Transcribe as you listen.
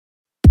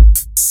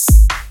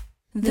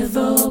The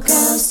Vocal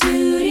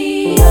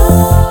Studio.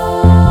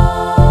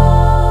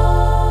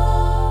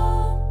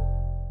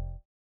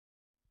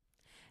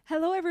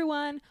 Hello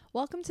everyone,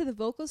 welcome to the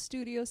Vocal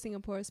Studio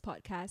Singapore's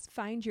podcast,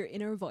 Find Your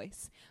Inner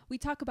Voice. We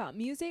talk about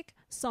music,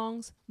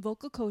 songs,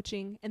 vocal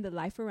coaching, and the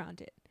life around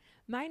it.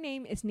 My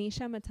name is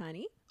Nisha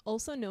Matani,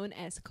 also known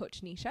as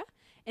Coach Nisha,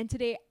 and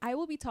today I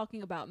will be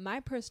talking about my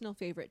personal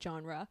favorite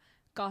genre,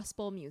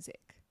 gospel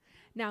music.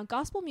 Now,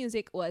 gospel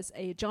music was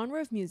a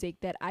genre of music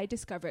that I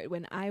discovered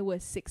when I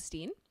was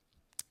 16.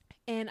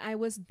 And I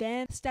was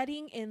then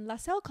studying in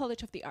LaSalle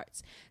College of the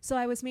Arts. So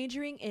I was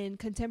majoring in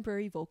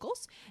contemporary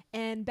vocals.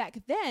 And back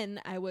then,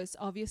 I was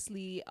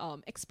obviously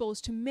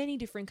exposed to many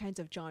different kinds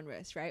of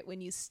genres, right?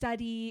 When you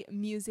study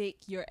music,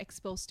 you're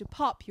exposed to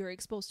pop, you're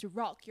exposed to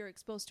rock, you're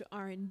exposed to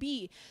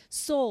R&B,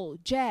 soul,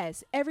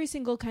 jazz, every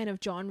single kind of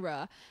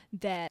genre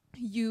that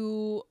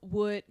you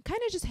would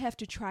kind of just have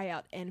to try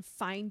out and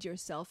find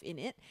yourself in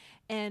it.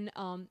 And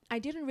I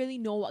didn't really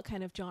know what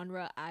kind of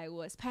genre I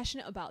was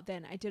passionate about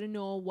then. I didn't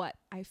know what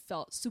I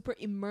felt super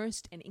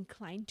immersed and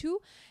inclined to.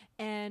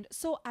 And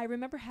so I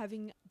remember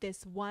having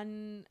this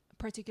one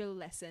particular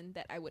lesson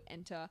that I would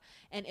enter,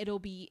 and it'll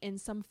be in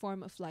some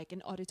form of like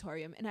an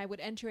auditorium, and I would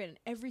enter it, and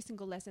every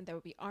single lesson there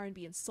would be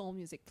R&B and soul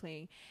music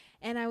playing,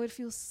 and I would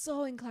feel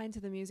so inclined to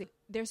the music.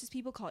 There's these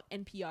people called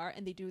NPR,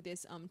 and they do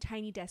this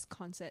tiny desk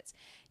concerts.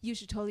 You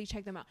should totally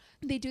check them out.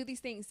 They do these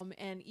things,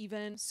 and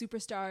even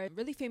superstar,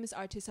 really famous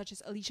artists such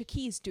as Alicia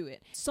Keys do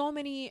it. So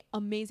many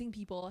amazing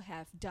people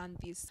have done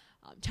these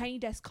tiny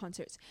desk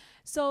concerts.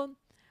 So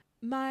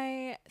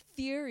my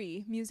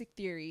music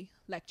theory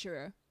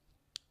lecturer,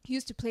 he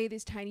used to play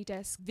these tiny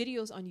desk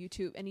videos on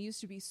YouTube, and it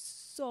used to be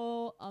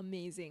so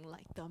amazing,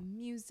 like the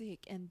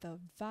music and the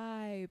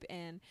vibe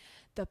and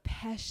the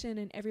passion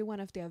in every one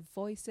of their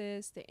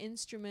voices, the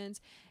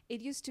instruments. It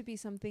used to be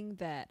something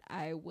that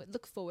I would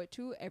look forward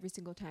to every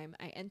single time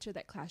I enter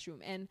that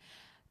classroom. And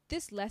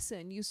this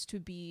lesson used to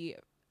be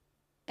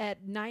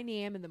at 9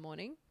 a.m. in the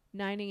morning,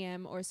 9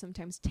 a.m. or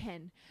sometimes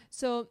 10.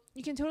 So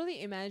you can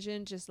totally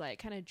imagine just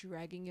like kind of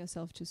dragging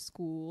yourself to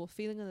school,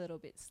 feeling a little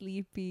bit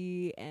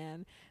sleepy,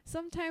 and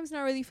sometimes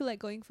not really feel like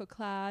going for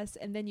class.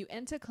 And then you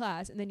enter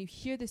class, and then you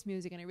hear this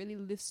music, and it really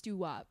lifts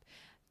you up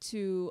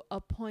to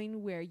a point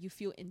where you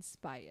feel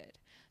inspired.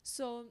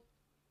 So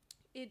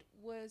it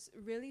was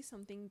really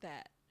something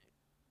that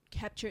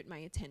captured my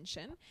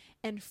attention.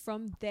 And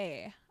from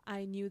there,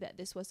 I knew that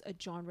this was a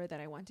genre that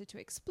I wanted to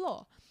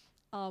explore.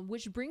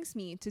 Which brings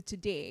me to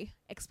today,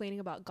 explaining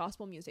about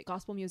gospel music.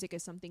 Gospel music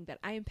is something that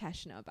I am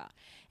passionate about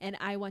and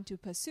I want to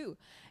pursue.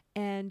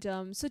 And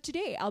so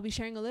today I'll be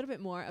sharing a little bit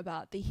more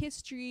about the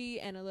history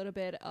and a little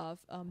bit of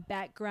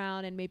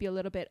background, and maybe a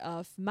little bit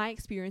of my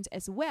experience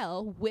as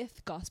well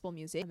with gospel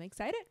music. I'm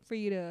excited for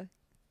you to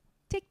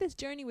take this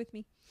journey with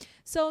me.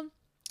 So,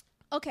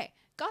 okay.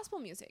 Gospel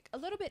music, a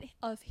little bit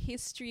of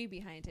history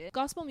behind it.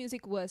 Gospel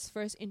music was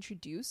first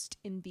introduced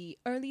in the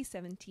early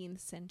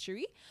 17th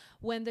century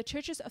when the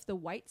churches of the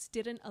whites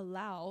didn't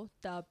allow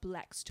the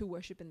blacks to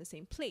worship in the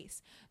same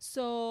place.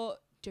 So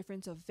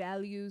difference of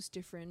values,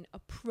 different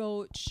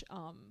approach,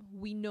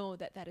 we know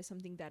that that is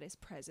something that is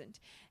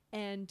present.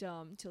 And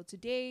till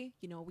today,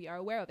 we are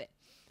aware of it.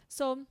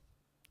 So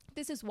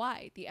this is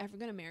why the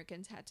African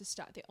Americans had to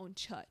start their own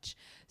church.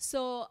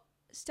 So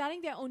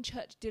starting their own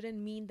church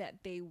didn't mean that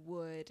they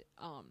would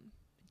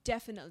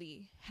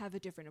definitely have a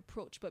different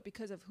approach, but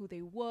because of who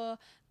they were,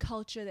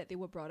 culture that they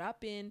were brought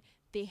up in,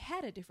 they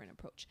had a different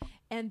approach.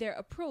 And their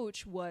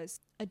approach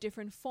was a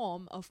different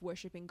form of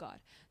worshiping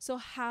God. So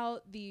how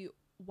the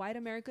white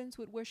Americans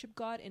would worship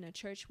God in a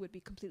church would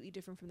be completely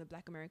different from the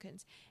black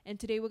Americans. And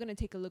today we're going to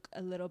take a look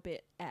a little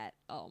bit at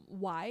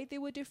why they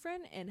were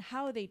different and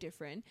how they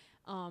different.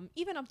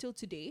 Even up till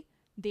today,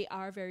 they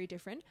are very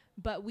different,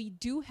 but we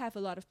do have a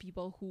lot of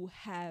people who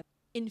have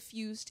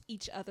infused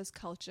each other's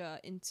culture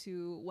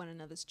into one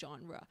another's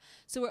genre.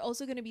 So we're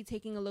also going to be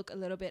taking a look a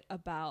little bit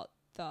about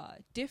the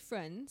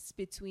difference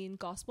between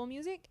gospel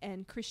music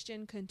and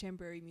Christian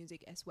contemporary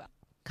music as well.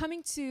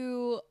 Coming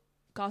to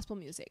gospel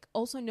music,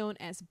 also known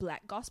as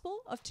black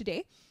gospel of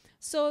today.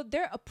 So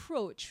their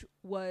approach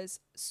was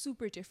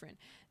super different.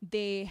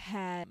 They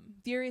had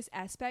various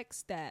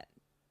aspects that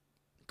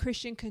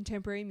Christian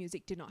contemporary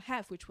music did not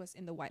have, which was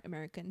in the white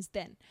Americans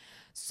then.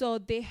 So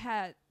they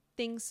had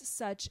things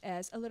such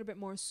as a little bit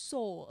more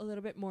soul, a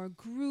little bit more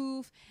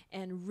groove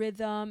and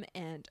rhythm,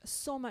 and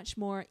so much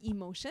more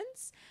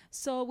emotions.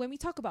 So when we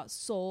talk about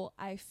soul,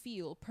 I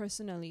feel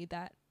personally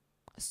that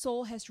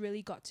soul has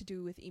really got to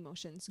do with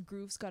emotions.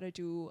 Groove's got to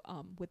do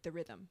with the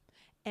rhythm.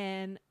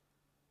 And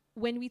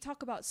when we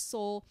talk about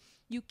soul,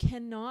 you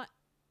cannot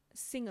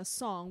sing a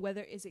song,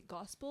 whether is it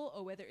gospel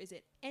or whether is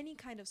it any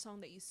kind of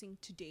song that you sing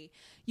today,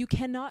 you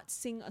cannot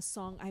sing a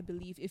song, I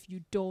believe, if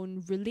you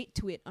don't relate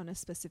to it on a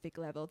specific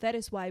level. That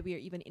is why we are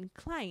even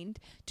inclined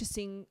to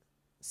sing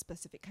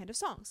specific kind of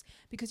songs,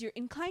 because you're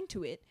inclined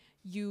to it,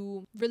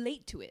 you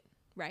relate to it,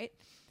 right?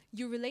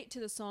 You relate to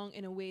the song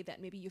in a way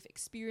that maybe you've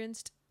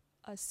experienced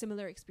a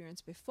similar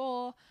experience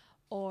before,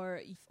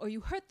 or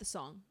you heard the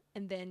song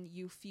and then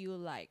you feel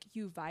like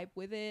you vibe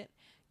with it.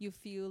 You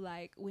feel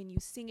like when you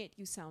sing it,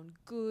 you sound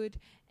good.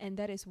 And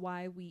that is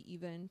why we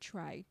even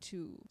try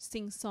to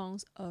sing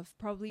songs of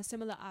probably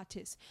similar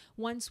artists.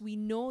 Once we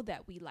know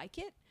that we like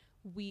it,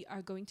 we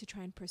are going to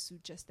try and pursue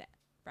just that,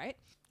 right?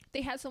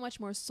 They had so much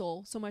more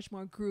soul, so much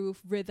more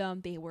groove,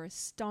 rhythm. They were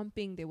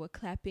stomping, they were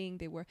clapping,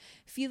 they were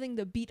feeling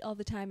the beat all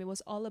the time. It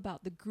was all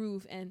about the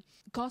groove. And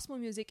gospel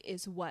music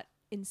is what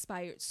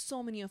inspired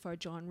so many of our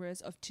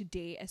genres of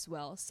today as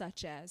well,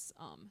 such as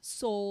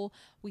soul,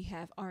 we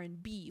have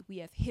R&B, we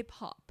have hip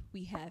hop,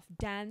 we have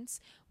dance,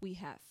 we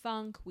have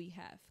funk, we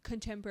have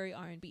contemporary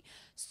R&B.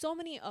 So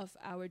many of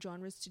our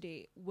genres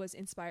today was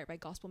inspired by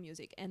gospel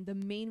music, and the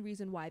main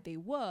reason why they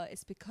were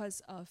is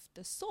because of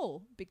the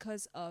soul,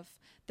 because of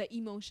the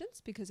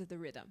emotions, because of the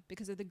rhythm,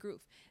 because of the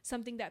groove,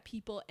 something that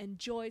people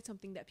enjoyed,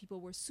 something that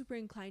people were super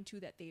inclined to,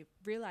 that they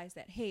realized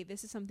that, hey,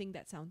 this is something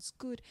that sounds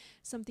good,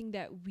 something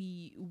that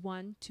we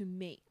want to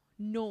make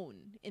known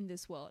in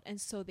this world. And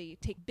so they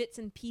take bits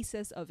and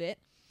pieces of it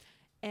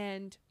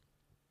and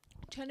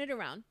turn it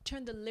around,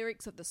 turn the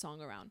lyrics of the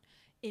song around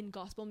in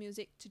gospel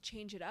music to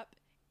change it up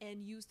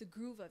and use the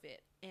groove of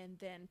it and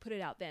then put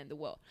it out there in the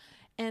world.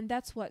 And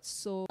that's what's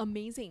so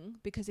amazing,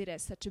 because it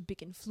has such a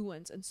big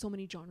influence on so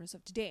many genres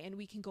of today. And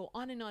we can go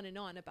on and on and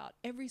on about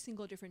every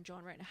single different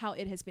genre and how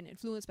it has been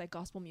influenced by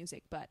gospel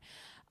music. But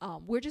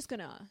we're just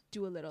gonna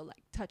do a little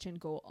like touch and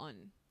go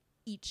on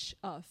each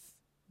of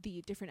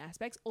the different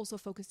aspects, also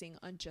focusing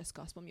on just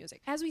gospel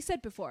music. As we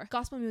said before,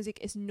 gospel music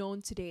is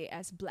known today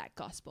as Black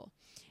gospel.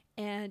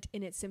 And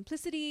in its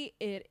simplicity,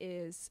 it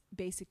is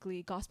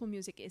basically, gospel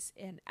music is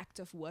an act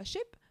of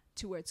worship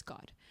towards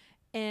God.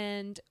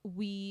 And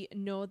we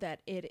know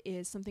that it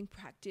is something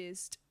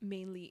practiced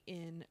mainly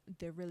in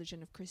the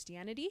religion of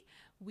Christianity.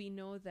 We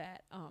know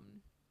that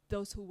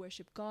those who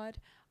worship God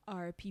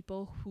are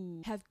people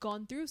who have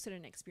gone through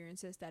certain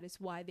experiences. That is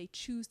why they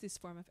choose this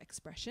form of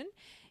expression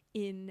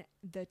in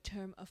the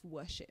term of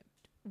worship.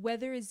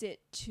 Whether is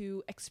it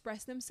to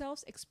express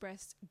themselves,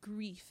 express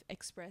grief,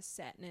 express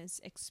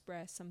sadness,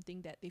 express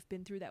something that they've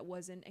been through that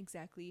wasn't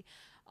exactly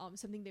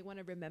something they want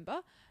to remember,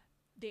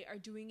 they are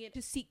doing it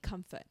to seek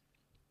comfort.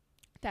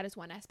 That is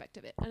one aspect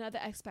of it. Another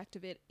aspect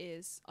of it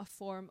is a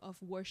form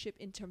of worship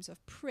in terms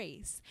of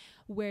praise,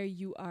 where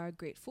you are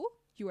grateful,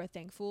 you are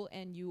thankful,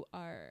 and you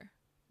are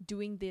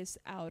doing this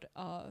out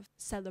of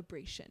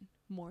celebration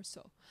more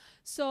so.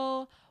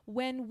 So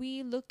when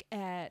we look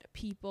at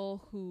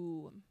people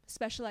who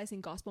specialize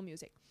in gospel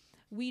music,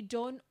 we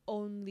don't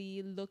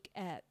only look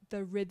at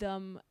the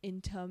rhythm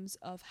in terms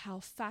of how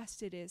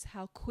fast it is,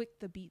 how quick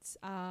the beats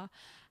are,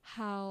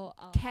 how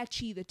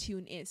catchy the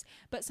tune is,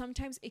 but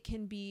sometimes it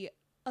can be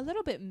a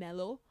little bit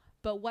mellow.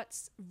 But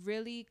what's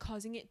really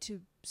causing it to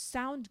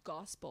sound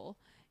gospel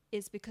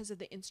is because of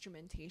the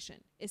instrumentation.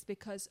 It's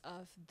because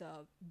of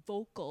the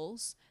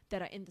vocals that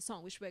are in the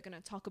song, which we're going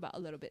to talk about a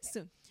little bit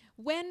soon.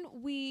 When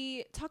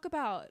we talk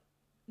about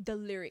the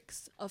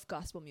lyrics of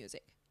gospel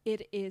music,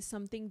 it is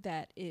something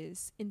that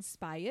is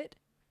inspired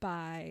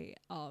by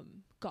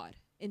God,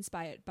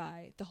 inspired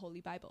by the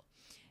Holy Bible.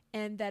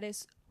 And that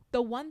is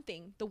the one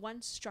thing, the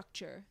one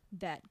structure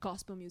that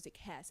gospel music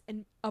has.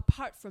 And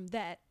apart from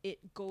that,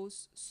 it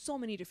goes so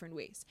many different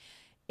ways.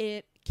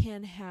 It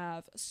can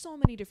have so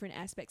many different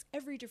aspects.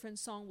 Every different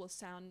song will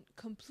sound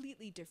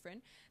completely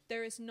different.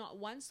 There is not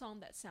one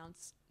song that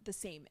sounds the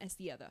same as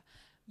the other.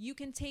 You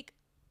can take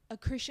a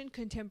Christian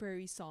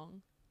contemporary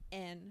song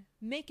and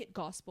make it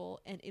gospel,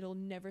 and it'll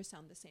never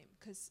sound the same,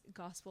 because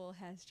gospel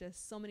has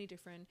just so many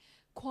different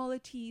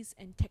qualities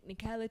and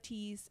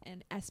technicalities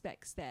and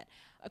aspects that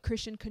a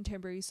Christian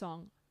contemporary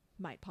song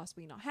might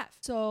possibly not have.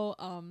 So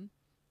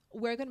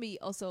we're going to be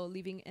also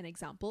leaving an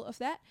example of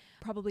that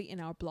probably in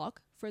our blog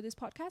for this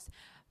podcast,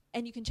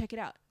 and you can check it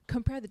out.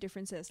 Compare the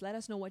differences. Let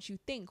us know what you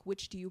think.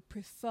 Which do you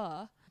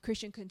prefer,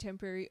 Christian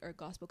contemporary or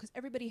gospel? Because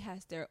everybody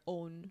has their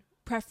own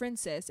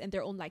preferences and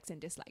their own likes and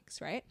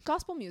dislikes, right?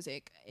 Gospel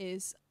music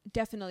is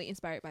definitely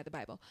inspired by the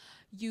Bible.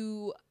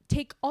 You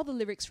take all the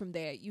lyrics from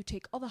there, you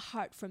take all the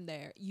heart from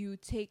there, you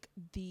take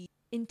the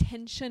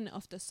intention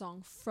of the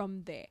song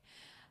from there.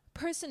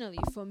 Personally,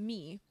 for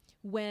me,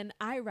 when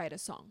I write a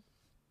song,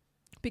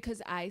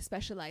 because I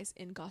specialize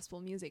in gospel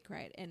music,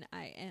 right? And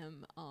I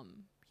am,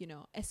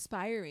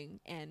 aspiring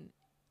and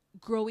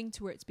growing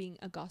towards being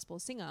a gospel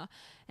singer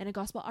and a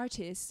gospel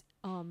artist.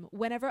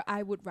 Whenever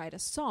I would write a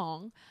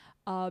song,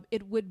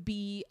 it would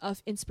be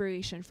of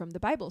inspiration from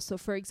the Bible. So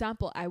for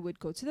example, I would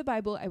go to the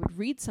Bible, I would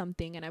read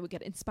something, and I would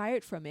get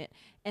inspired from it.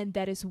 And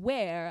that is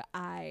where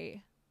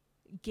I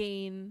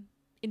gain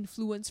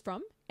influence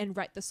from and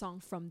write the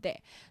song from there.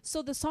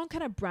 So the song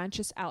kind of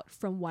branches out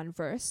from one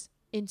verse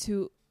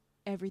into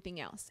everything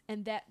else.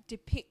 And that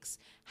depicts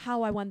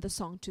how I want the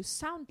song to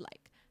sound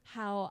like,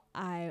 how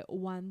I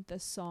want the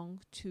song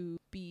to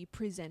be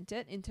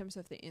presented in terms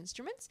of the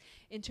instruments,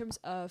 in terms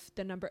of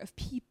the number of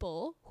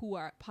people who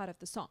are part of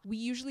the song. We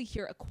usually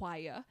hear a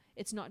choir.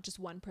 It's not just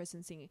one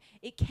person singing.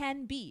 It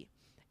can be.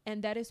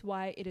 And that is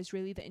why it is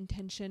really the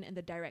intention and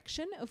the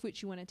direction of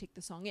which you want to take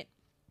the song in.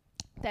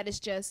 That is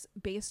just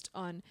based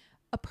on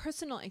a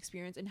personal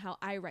experience in how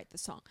I write the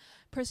song.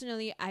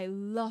 Personally, I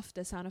love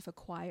the sound of a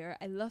choir.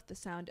 I love the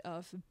sound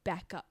of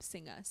backup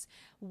singers.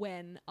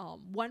 When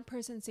one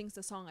person sings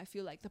the song, I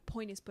feel like the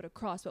point is put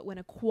across. But when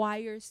a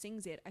choir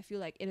sings it, I feel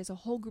like it is a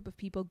whole group of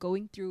people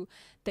going through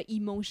the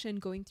emotion,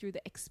 going through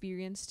the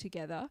experience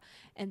together.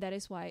 And that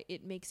is why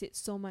it makes it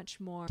so much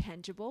more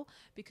tangible,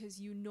 because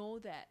you know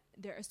that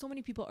there are so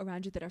many people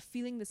around you that are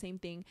feeling the same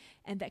thing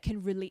and that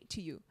can relate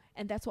to you.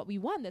 And that's what we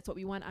want. That's what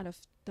we want out of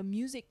the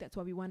music. That's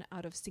what we want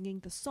out of singing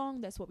the song.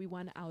 That's what we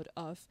want out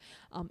of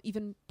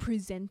even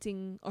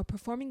presenting or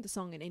performing the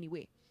song in any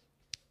way.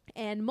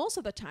 And most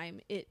of the time,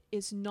 it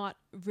is not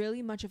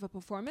really much of a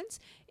performance.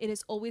 It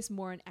is always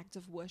more an act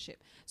of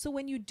worship. So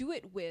when you do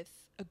it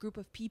with a group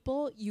of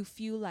people, you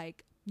feel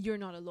like you're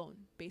not alone,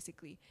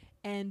 basically.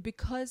 And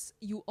because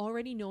you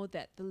already know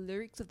that the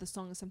lyrics of the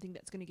song is something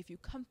that's going to give you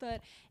comfort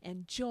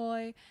and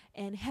joy,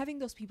 and having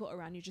those people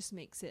around you just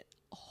makes it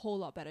a whole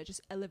lot better,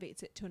 just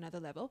elevates it to another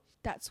level.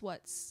 That's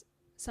what's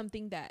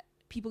something that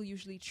people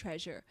usually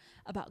treasure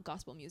about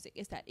gospel music,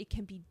 is that it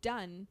can be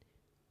done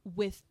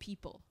with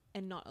people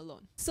and not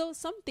alone. So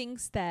some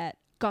things that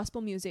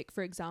gospel music,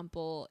 for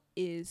example,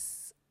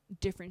 is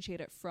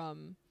differentiated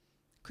from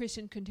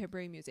Christian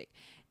contemporary music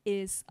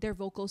is their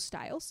vocal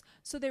styles.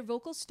 So their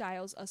vocal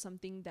styles are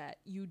something that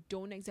you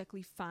don't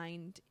exactly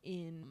find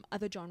in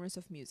other genres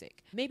of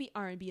music. Maybe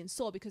R&B and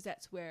soul, because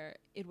that's where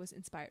it was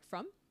inspired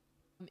from.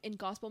 In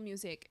gospel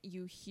music,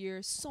 you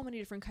hear so many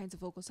different kinds of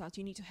vocal styles.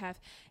 You need to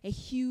have a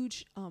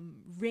huge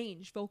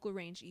vocal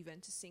range even,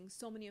 to sing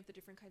so many of the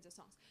different kinds of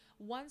songs.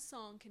 One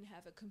song can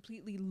have a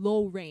completely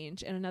low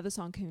range and another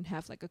song can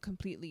have like a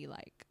completely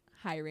like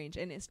high range,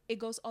 and it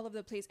goes all over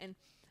the place. And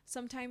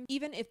sometimes,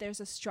 even if there's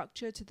a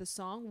structure to the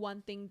song,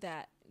 one thing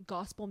that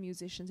gospel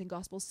musicians and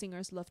gospel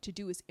singers love to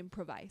do is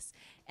improvise.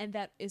 And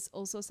that is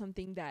also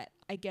something that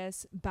I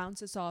guess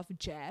bounces off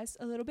jazz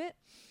a little bit.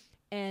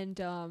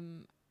 And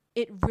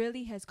it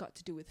really has got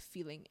to do with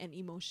feeling and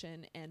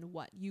emotion and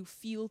what you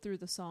feel through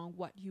the song,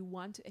 what you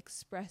want to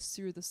express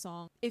through the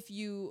song. If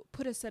you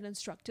put a certain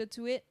structure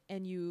to it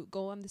and you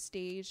go on the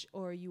stage,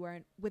 or you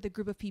are with a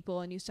group of people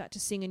and you start to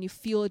sing and you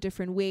feel a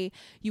different way,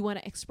 you want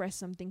to express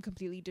something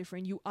completely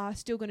different, you are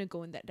still going to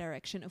go in that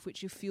direction of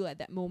which you feel at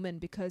that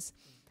moment. Because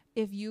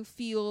if you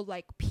feel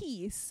like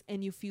peace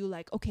and you feel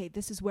like, okay,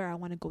 this is where I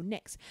want to go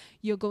next,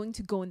 you're going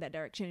to go in that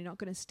direction. You're not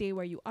going to stay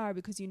where you are,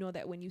 because you know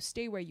that when you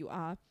stay where you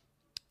are,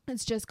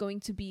 it's just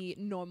going to be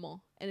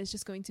normal and it's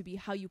just going to be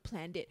how you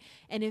planned it.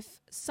 And if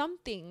some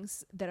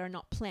things that are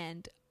not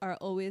planned are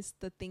always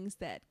the things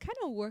that kind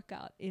of work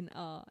out in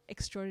a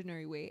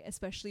extraordinary way,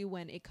 especially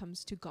when it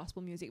comes to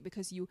gospel music,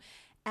 because you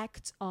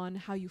act on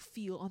how you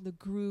feel, on the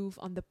groove,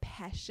 on the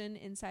passion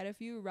inside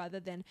of you, rather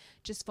than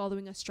just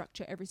following a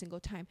structure every single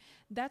time.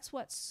 That's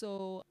what's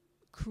so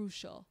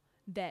crucial,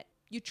 that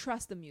you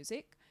trust the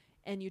music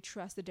and you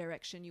trust the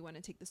direction you want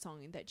to take the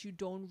song in, that you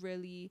don't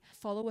really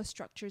follow a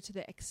structure to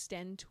the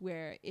extent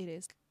where it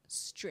is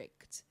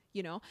strict,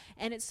 you know.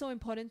 And it's so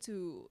important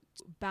to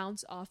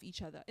bounce off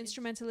each other.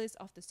 Instrumentalists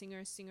off the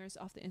singers, singers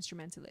off the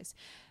instrumentalists.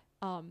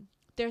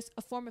 There's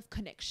a form of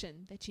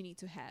connection that you need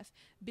to have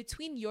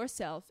between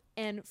yourself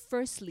and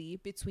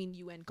firstly between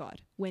you and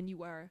God when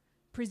you are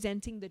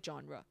presenting the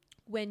genre.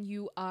 When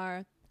you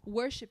are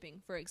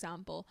worshiping, for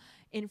example,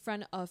 in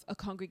front of a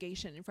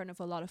congregation, in front of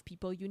a lot of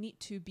people, you need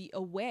to be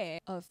aware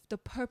of the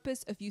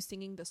purpose of you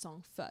singing the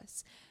song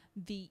first,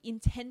 the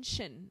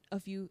intention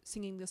of you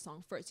singing the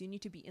song first. You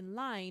need to be in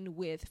line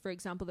with, for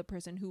example, the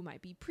person who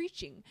might be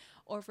preaching,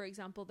 or for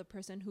example, the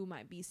person who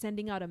might be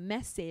sending out a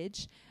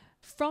message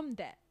from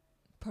that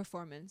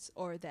performance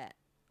or that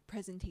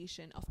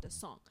presentation of the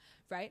song,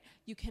 right?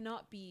 You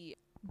cannot be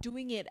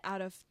doing it out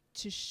of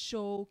to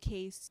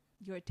showcase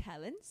your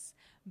talents,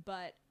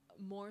 but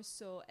more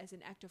so as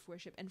an act of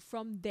worship, and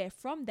from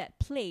that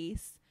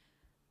place,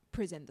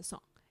 present the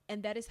song.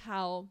 And that is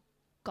how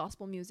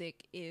gospel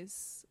music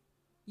is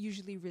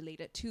usually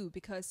related to,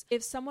 because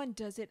if someone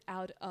does it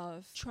out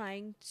of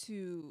trying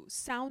to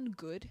sound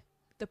good,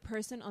 the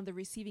person on the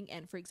receiving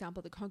end, for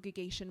example, the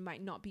congregation,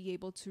 might not be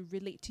able to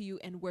relate to you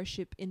and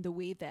worship in the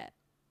way that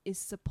is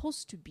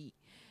supposed to be.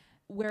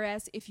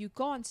 Whereas if you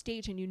go on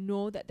stage and you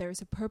know that there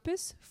is a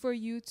purpose for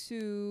you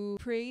to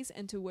praise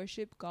and to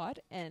worship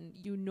God, and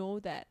you know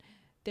that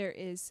there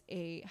is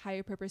a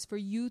higher purpose for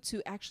you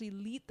to actually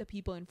lead the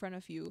people in front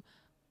of you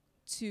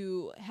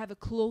to have a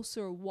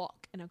closer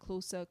walk and a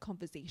closer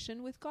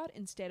conversation with God,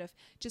 instead of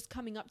just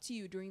coming up to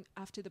you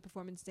after the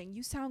performance saying,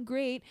 you sound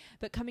great,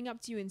 but coming up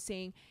to you and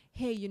saying,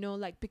 hey, you know,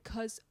 like,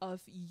 because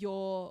of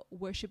your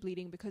worship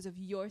leading, because of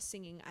your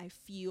singing, I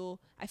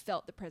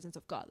felt the presence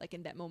of God, like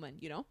in that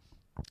moment, you know.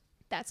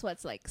 That's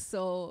what's like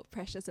so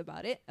precious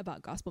about it,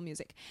 about gospel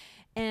music.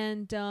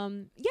 And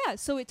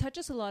so it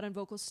touches a lot on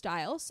vocal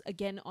styles,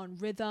 again, on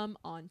rhythm,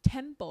 on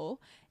tempo,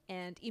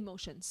 and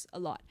emotions a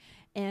lot.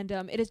 And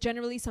it is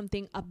generally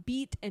something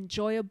upbeat,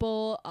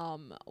 enjoyable,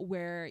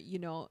 where, you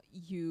know,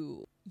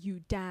 you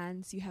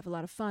dance, you have a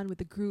lot of fun with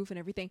the groove and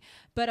everything.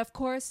 But of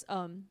course,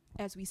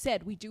 as we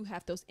said, we do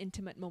have those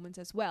intimate moments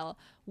as well,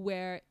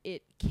 where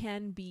it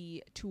can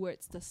be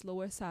towards the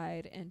slower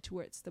side and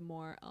towards the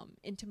more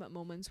intimate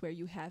moments where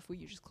you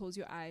just close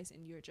your eyes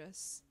and you're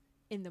just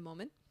in the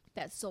moment.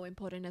 That's so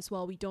important as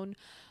well. We don't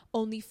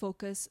only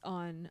focus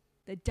on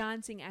the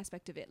dancing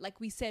aspect of it. Like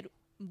we said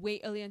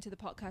way earlier into the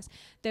podcast,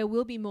 there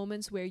will be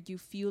moments where you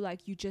feel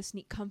like you just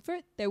need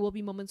comfort. There will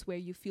be moments where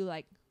you feel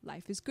like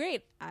life is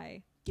great,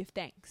 I give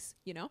thanks,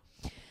 you know.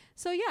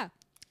 So yeah.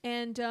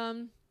 And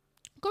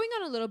going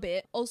on a little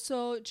bit,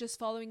 also just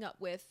following up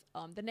with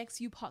the next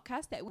few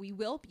podcasts that we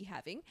will be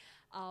having,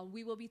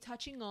 we will be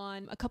touching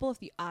on a couple of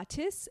the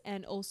artists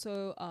and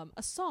also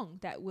a song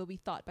that will be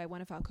taught by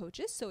one of our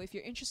coaches. So if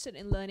you're interested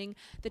in learning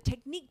the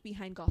technique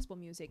behind gospel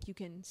music, you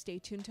can stay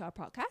tuned to our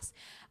podcast.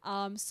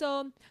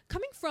 So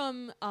coming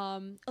from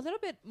a little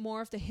bit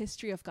more of the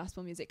history of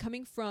gospel music,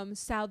 coming from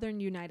Southern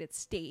United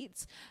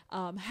States,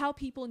 how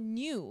people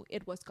knew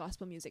it was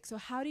gospel music. So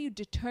how do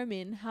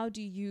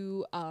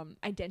you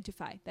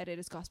identify that it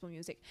is gospel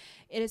music?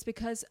 It is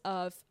because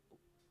of,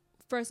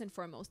 first and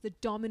foremost, the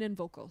dominant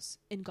vocals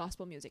in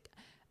gospel music.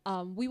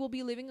 We will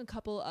be leaving a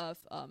couple of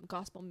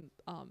gospel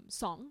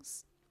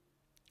songs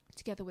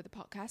together with the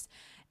podcast,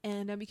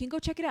 and you can go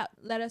check it out.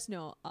 Let us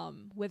know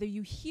whether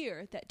you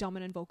hear that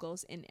dominant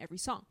vocals in every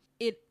song.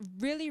 It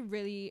really,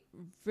 really,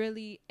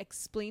 really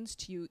explains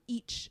to you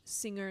each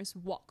singer's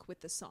walk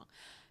with the song.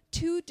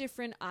 Two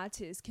different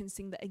artists can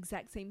sing the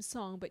exact same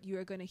song, but you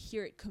are going to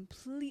hear it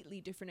completely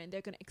different, and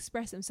they're going to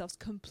express themselves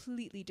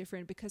completely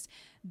different because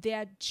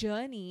their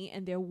journey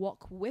and their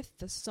walk with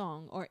the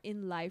song or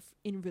in life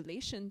in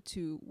relation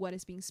to what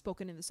is being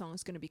spoken in the song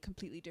is going to be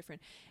completely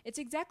different. It's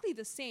exactly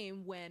the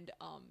same when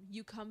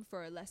you come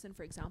for a lesson,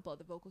 for example, at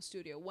the vocal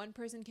studio. One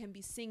person can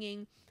be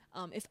singing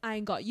If I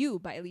Ain't Got You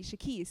by Alicia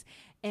Keys,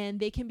 and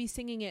they can be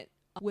singing it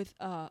with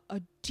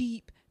a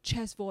deep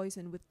chest voice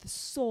and with the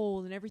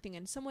soul and everything,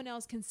 and someone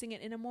else can sing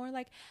it in a more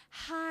like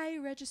high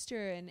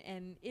register,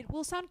 and it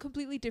will sound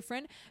completely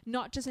different,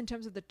 not just in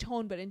terms of the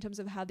tone, but in terms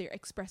of how they're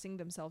expressing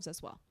themselves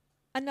as well.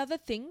 Another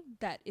thing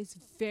that is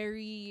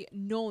very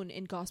known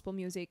in gospel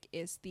music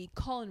is the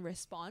call and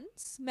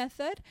response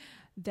method.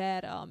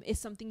 That is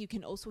something you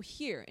can also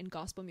hear in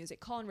gospel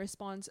music. Call and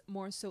response,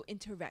 more so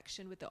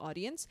interaction with the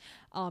audience,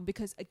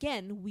 because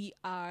again, we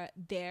are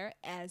there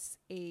as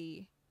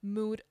a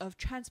mood of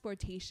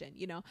transportation.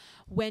 You know,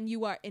 when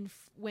you are in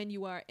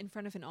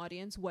front of an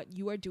audience, what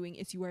you are doing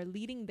is you are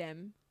leading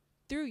them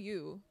through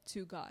you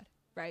to God,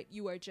 right?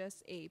 You are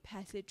just a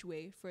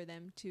passageway for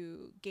them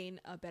to gain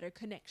a better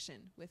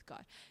connection with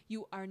God.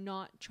 You are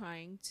not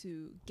trying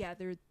to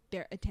gather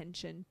their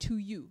attention to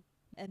you,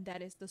 and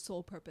that is the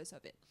sole purpose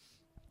of it.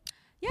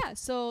 Yeah,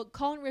 so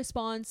call and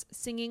response,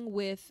 singing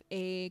with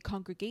a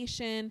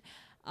congregation,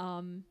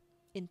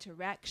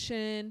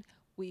 interaction.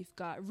 We've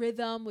got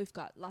rhythm, we've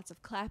got lots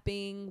of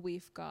clapping,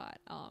 we've got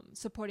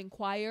supporting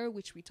choir,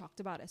 which we talked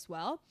about as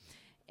well.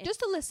 And just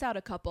to list out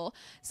a couple,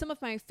 some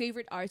of my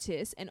favorite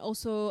artists, and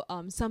also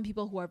some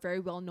people who are very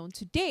well known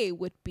today,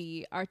 would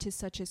be artists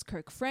such as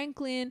Kirk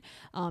Franklin,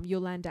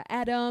 Yolanda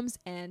Adams,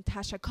 and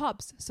Tasha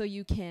Cobbs. So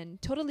you can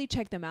totally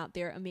check them out.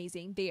 They're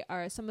amazing. They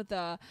are some of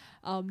the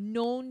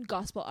known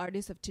gospel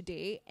artists of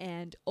today,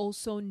 and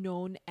also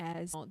known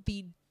as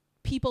the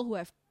people who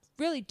have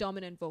really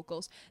dominant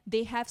vocals.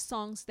 They have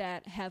songs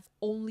that have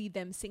only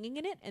them singing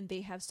in it, and they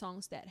have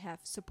songs that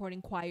have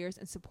supporting choirs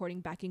and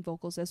supporting backing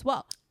vocals as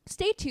well.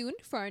 Stay tuned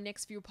for our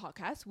next few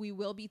podcasts. We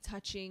will be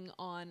touching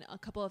on a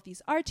couple of these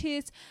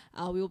artists.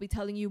 We will be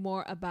telling you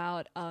more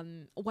about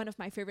one of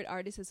my favorite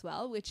artists as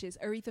well, which is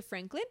Aretha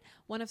Franklin,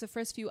 one of the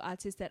first few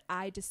artists that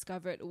I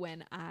discovered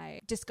when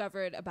I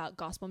discovered about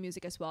gospel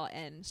music as well,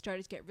 and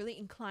started to get really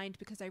inclined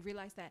because I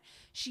realized that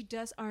she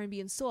does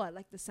R&B and soul. I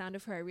like the sound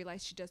of her. I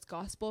realized she does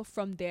gospel.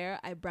 From there,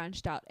 I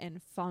branched out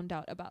and found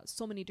out about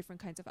so many different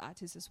kinds of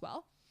artists as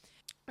well.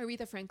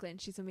 Aretha Franklin,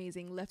 she's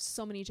amazing, left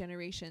so many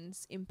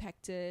generations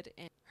impacted,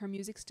 and her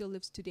music still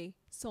lives today.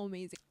 So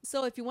amazing.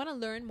 So if you want to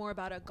learn more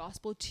about a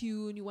gospel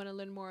tune, you want to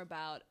learn more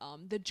about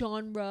the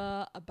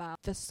genre,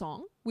 about the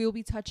song, we will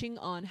be touching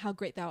on How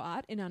Great Thou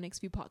Art in our next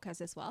few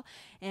podcasts as well,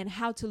 and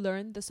how to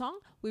learn the song.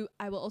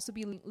 I will also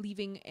be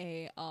leaving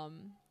a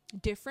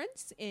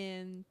difference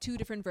in two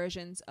different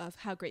versions of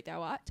How Great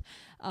Thou Art,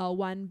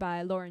 one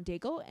by Lauren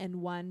Daigle and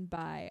one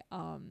by,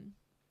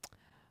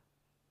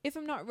 if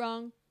I'm not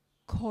wrong,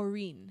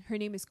 Corinne. Her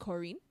name is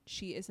Corinne.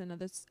 She is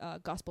another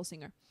gospel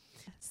singer.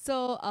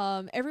 So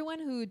everyone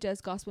who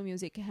does gospel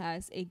music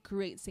has a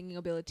great singing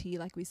ability,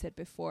 like we said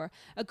before,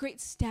 a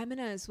great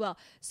stamina as well.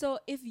 So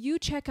if you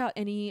check out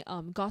any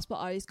gospel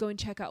artists, go and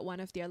check out one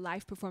of their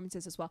live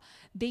performances as well.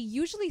 They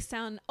usually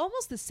sound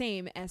almost the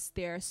same as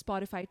their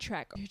Spotify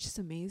track. They're just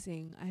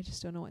amazing. I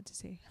just don't know what to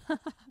say.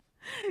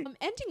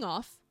 Ending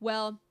off,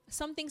 well,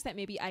 some things that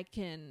maybe I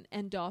can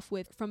end off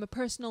with from a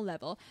personal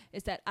level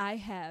is that I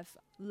have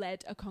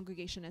led a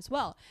congregation as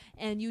well.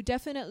 And you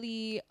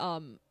definitely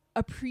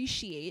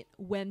appreciate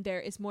when there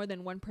is more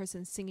than one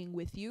person singing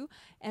with you.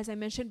 As I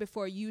mentioned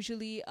before,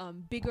 usually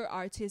bigger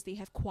artists, they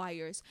have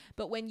choirs,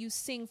 but when you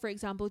sing, for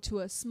example, to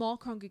a small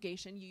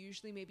congregation, you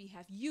usually maybe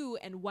have you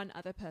and one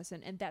other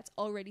person, and that's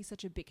already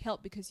such a big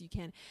help because you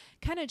can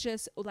kind of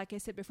just, like I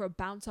said before,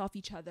 bounce off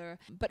each other.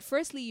 But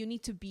firstly, you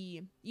need to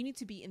be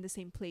in the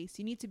same place.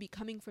 You need to be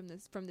coming from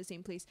the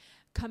same place,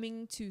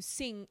 coming to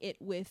sing it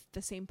with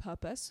the same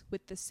purpose,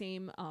 with the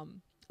same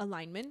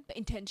alignment. The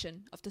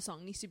intention of the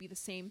song needs to be the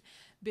same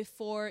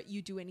before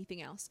you do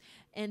anything else.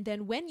 And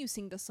then when you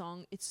sing the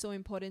song, it's so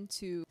important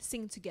to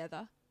sing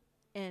together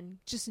and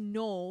just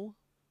know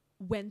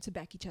when to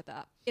back each other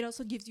up. It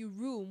also gives you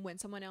room when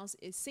someone else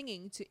is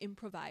singing to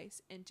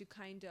improvise and to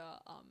kind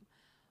of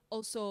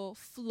also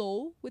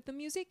flow with the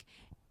music.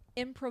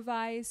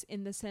 Improvise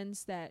in the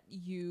sense that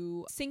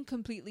you sing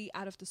completely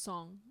out of the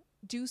song,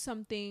 do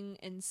something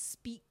and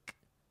speak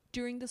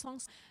during the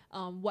songs.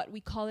 What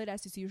we call it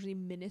as is usually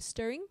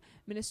ministering,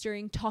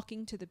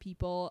 talking to the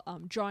people,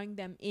 drawing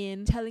them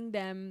in, telling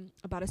them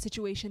about a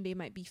situation they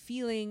might be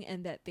feeling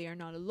and that they are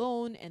not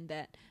alone, and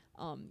that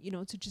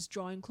to just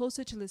drawing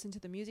closer, to listen to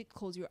the music,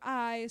 close your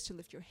eyes, to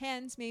lift your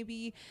hands,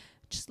 maybe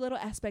just little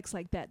aspects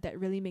like that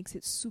really makes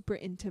it super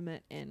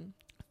intimate and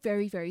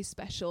very, very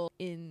special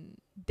in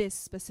this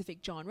specific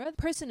genre.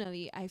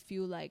 Personally, I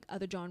feel like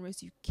other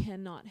genres, you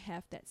cannot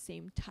have that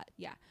same touch.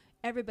 Yeah,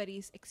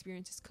 everybody's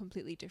experience is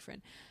completely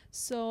different.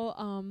 So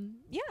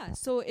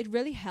so it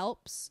really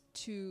helps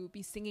to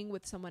be singing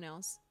with someone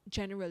else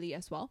generally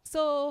as well.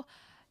 So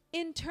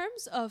in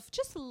terms of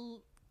just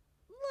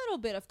little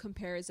bit of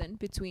comparison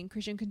between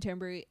Christian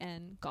contemporary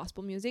and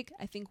gospel music,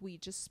 I think we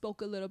just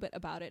spoke a little bit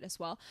about it as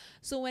well.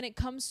 So when it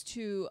comes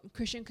to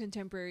Christian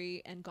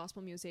contemporary and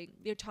gospel music,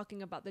 they're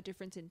talking about the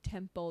difference in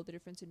tempo, the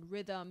difference in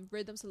rhythm.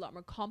 Rhythm's a lot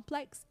more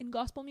complex in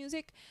gospel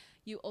music.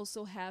 You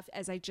also have,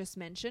 as I just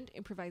mentioned,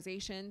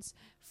 improvisations,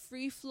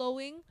 free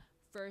flowing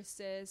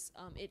versus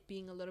it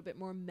being a little bit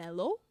more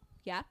mellow.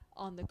 Yeah,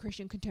 on the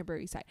Christian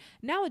contemporary side.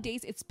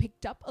 Nowadays, it's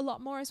picked up a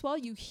lot more as well.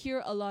 You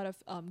hear a lot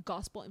of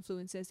gospel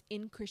influences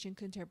in Christian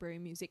contemporary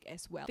music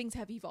as well. Things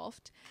have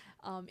evolved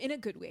in a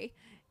good way.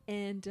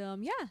 And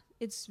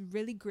it's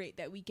really great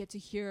that we get to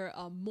hear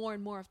more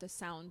and more of the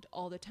sound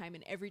all the time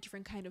in every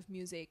different kind of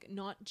music,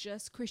 not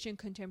just Christian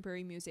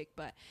contemporary music,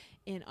 but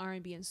in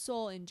R&B and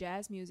soul, in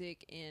jazz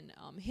music, in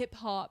hip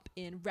hop,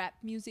 in rap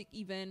music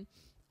even.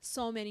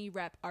 So many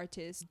rap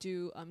artists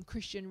do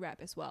Christian rap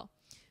as well.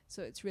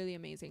 So it's really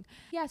amazing.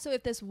 Yeah, so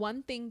if there's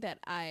one thing that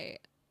I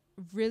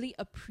really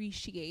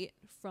appreciate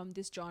from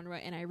this genre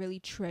and I really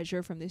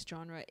treasure from this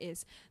genre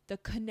is the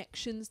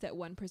connections that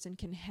one person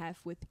can have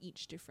with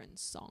each different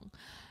song.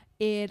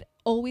 It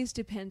always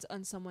depends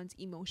on someone's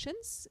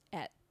emotions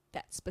at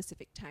that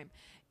specific time.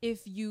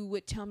 If you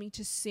would tell me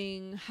to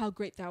sing How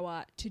Great Thou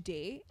Art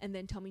today and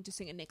then tell me to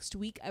sing it next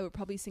week, I would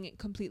probably sing it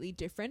completely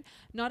different.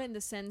 Not in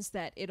the sense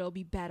that it'll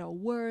be bad or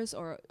worse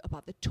or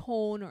about the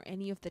tone or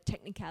any of the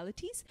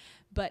technicalities,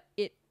 but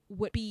it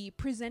would be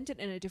presented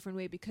in a different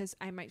way because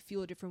I might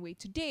feel a different way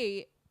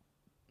today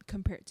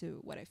compared to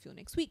what I feel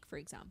next week, for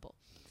example.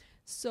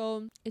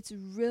 So it's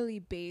really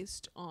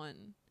based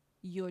on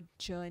your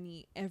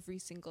journey every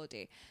single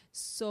day.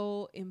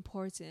 So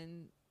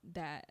important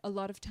that a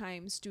lot of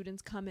times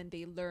students come and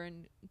they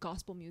learn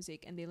gospel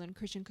music and they learn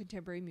Christian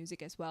contemporary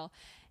music as well,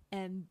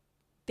 and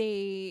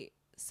they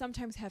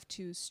sometimes have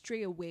to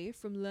stray away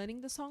from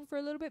learning the song for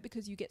a little bit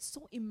because you get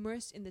so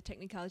immersed in the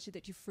technicality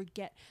that you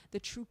forget the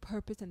true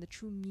purpose and the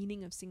true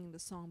meaning of singing the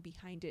song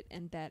behind it.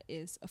 And that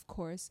is, of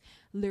course,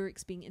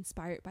 lyrics being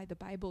inspired by the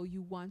Bible.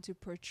 You want to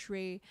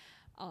portray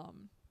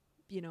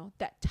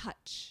that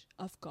touch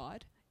of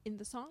God in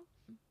the song.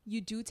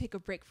 You do take a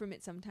break from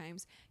it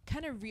sometimes,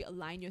 kind of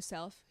realign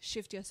yourself,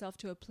 shift yourself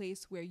to a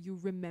place where you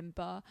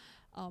remember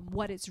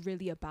what it's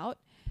really about,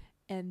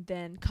 and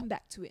then come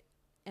back to it.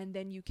 And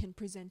then you can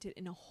present it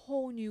in a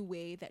whole new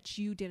way that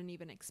you didn't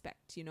even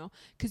expect,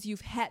 because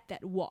you've had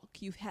that walk,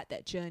 you've had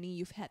that journey,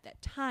 you've had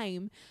that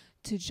time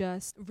to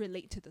just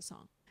relate to the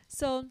song.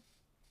 So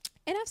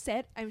enough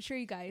said. I'm sure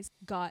you guys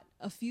got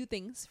a few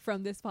things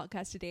from this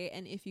podcast today.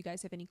 And if you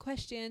guys have any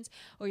questions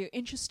or you're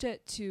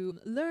interested to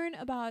learn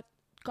about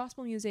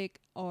gospel music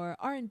or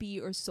R&B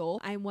or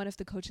soul, I'm one of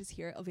the coaches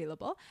here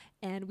available,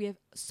 and we have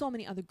so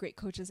many other great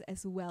coaches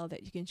as well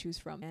that you can choose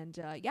from. And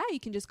you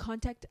can just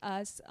contact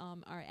us.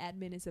 Our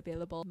admin is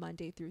available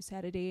Monday through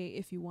Saturday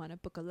if you want to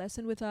book a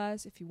lesson with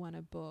us, if you want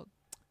to book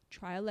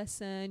trial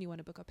lesson, you want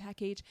to book a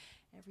package,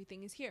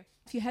 everything is here.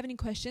 If you have any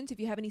questions, if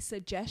you have any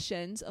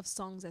suggestions of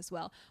songs as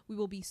well, we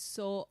will be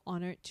so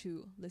honored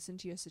to listen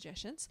to your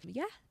suggestions.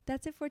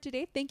 That's it for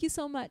today. Thank you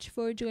so much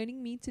for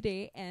joining me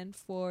today and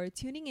for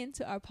tuning in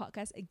to our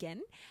podcast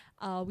again.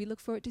 We look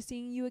forward to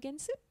seeing you again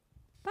soon.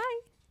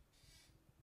 Bye.